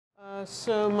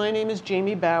So my name is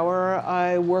Jamie Bauer.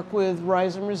 I work with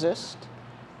Rise and Resist,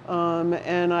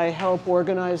 and I help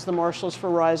organize the marshals for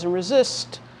Rise and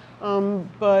Resist.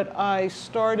 But I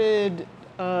started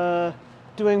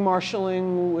doing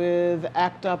marshaling with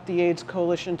ACT UP, the AIDS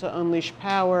Coalition to Unleash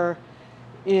Power,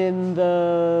 in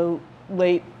the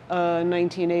late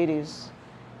 1980s.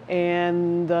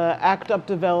 And ACT UP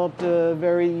developed a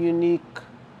very unique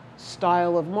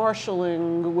style of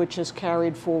marshaling, which is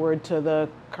carried forward to the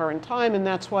current time, and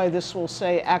that's why this will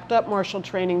say ACT UP Marshal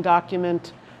Training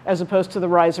Document as opposed to the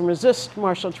Rise and Resist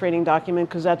Marshal Training Document,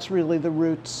 because that's really the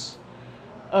roots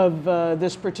of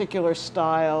this particular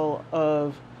style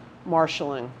of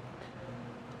marshaling.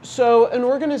 So an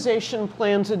organization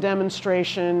plans a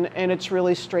demonstration, and it's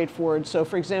really straightforward. So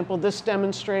for example, this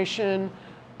demonstration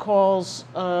calls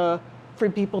for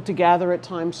people to gather at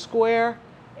Times Square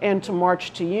and to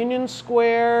march to Union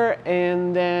Square,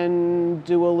 and then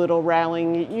do a little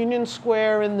rallying at Union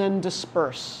Square, and then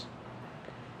disperse.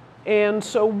 And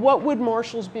so what would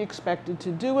marshals be expected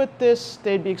to do at this?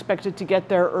 They'd be expected to get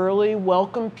there early,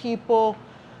 welcome people,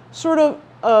 sort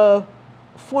of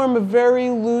form a very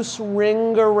loose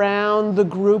ring around the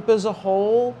group as a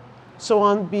whole.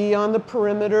 So be on the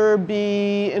perimeter,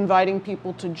 be inviting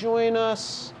people to join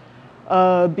us,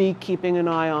 be keeping an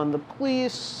eye on the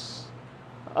police,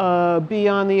 be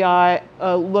on the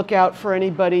lookout for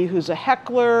anybody who's a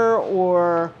heckler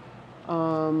or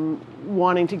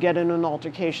wanting to get in an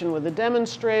altercation with a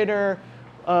demonstrator,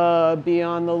 be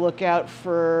on the lookout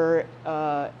for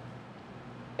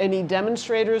any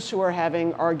demonstrators who are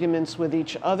having arguments with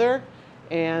each other,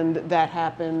 and that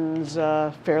happens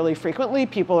fairly frequently.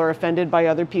 People are offended by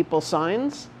other people's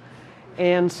signs,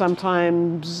 and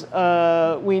sometimes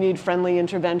we need friendly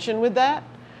intervention with that.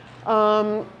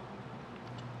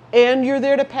 And you're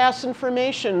there to pass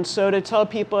information, so to tell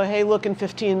people, hey, look, in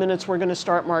 15 minutes we're going to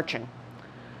start marching.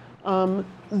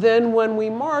 Then when we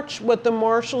march, what the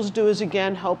marshals do is,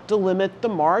 again, help delimit the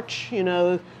march. You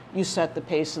know, you set the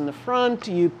pace in the front,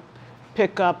 you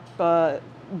pick up,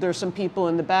 there's some people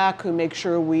in the back who make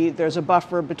sure there's a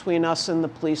buffer between us and the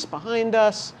police behind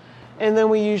us. And then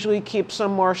we usually keep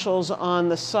some marshals on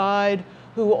the side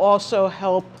who also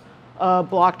help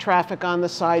block traffic on the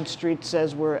side streets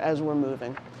as we're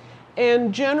moving.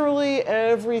 And generally,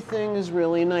 everything is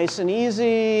really nice and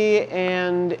easy,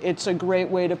 and it's a great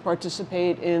way to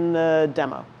participate in the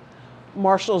demo.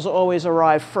 Marshals always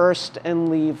arrive first and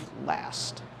leave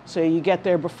last. So you get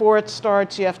there before it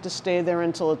starts, you have to stay there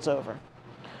until it's over.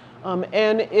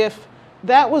 And if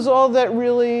that was all that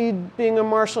really being a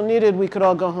marshal needed, we could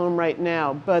all go home right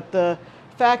now. But the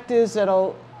fact is that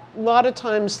a lot of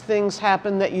times things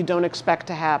happen that you don't expect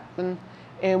to happen.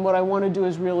 And what I want to do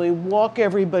is really walk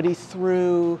everybody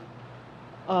through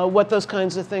what those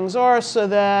kinds of things are, so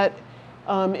that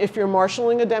if you're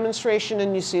marshaling a demonstration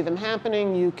and you see them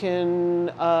happening, you can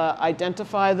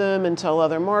identify them and tell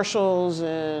other marshals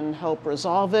and help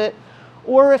resolve it.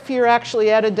 Or if you're actually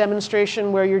at a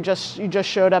demonstration where you just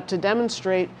showed up to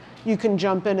demonstrate, you can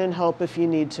jump in and help if you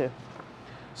need to.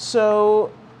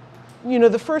 So, you know,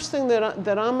 the first thing that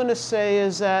I'm going to say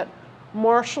is that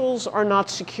marshals are not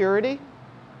security.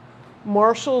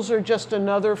 Marshals are just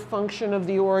another function of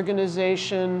the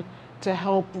organization to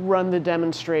help run the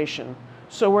demonstration.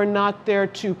 So we're not there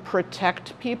to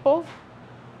protect people.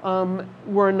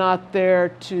 We're not there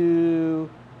to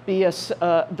be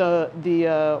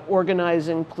the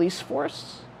organizing police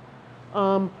force.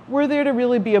 We're there to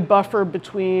really be a buffer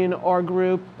between our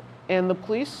group and the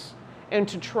police, and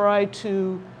to try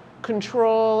to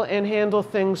control and handle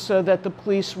things so that the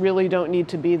police really don't need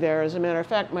to be there. As a matter of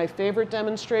fact, my favorite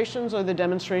demonstrations are the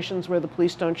demonstrations where the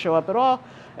police don't show up at all,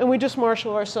 and we just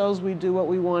marshal ourselves, we do what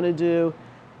we want to do,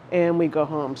 and we go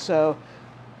home. So,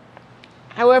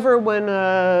 however, when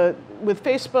with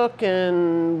Facebook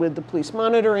and with the police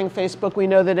monitoring Facebook, we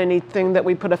know that anything that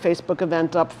we put a Facebook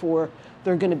event up for,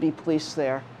 there are going to be police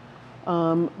there.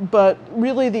 But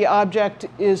really the object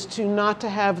is not to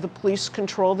have the police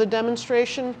control the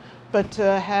demonstration, but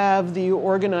to have the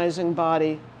organizing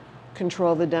body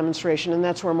control the demonstration, and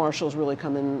that's where marshals really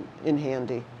come in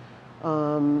handy.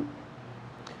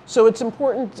 So it's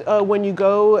important when you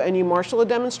go and you marshal a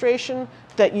demonstration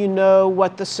that you know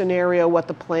what the scenario, what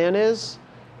the plan is,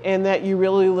 and that you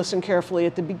really listen carefully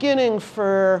at the beginning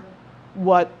for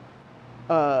what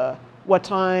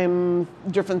time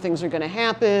different things are going to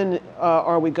happen.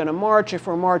 Are we going to march? If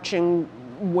we're marching,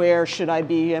 where should I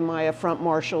be? Am I a front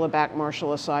marshal, a back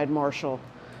marshal, a side marshal?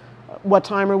 What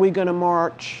time are we going to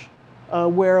march?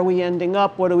 Where are we ending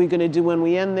up? What are we going to do when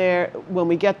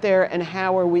we get there? And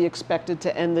how are we expected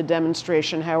to end the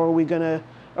demonstration? How are we going to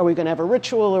Are we going to have a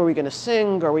ritual? Are we going to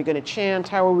sing? Are we going to chant?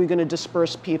 How are we going to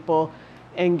disperse people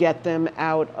and get them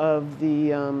out of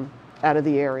the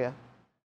area?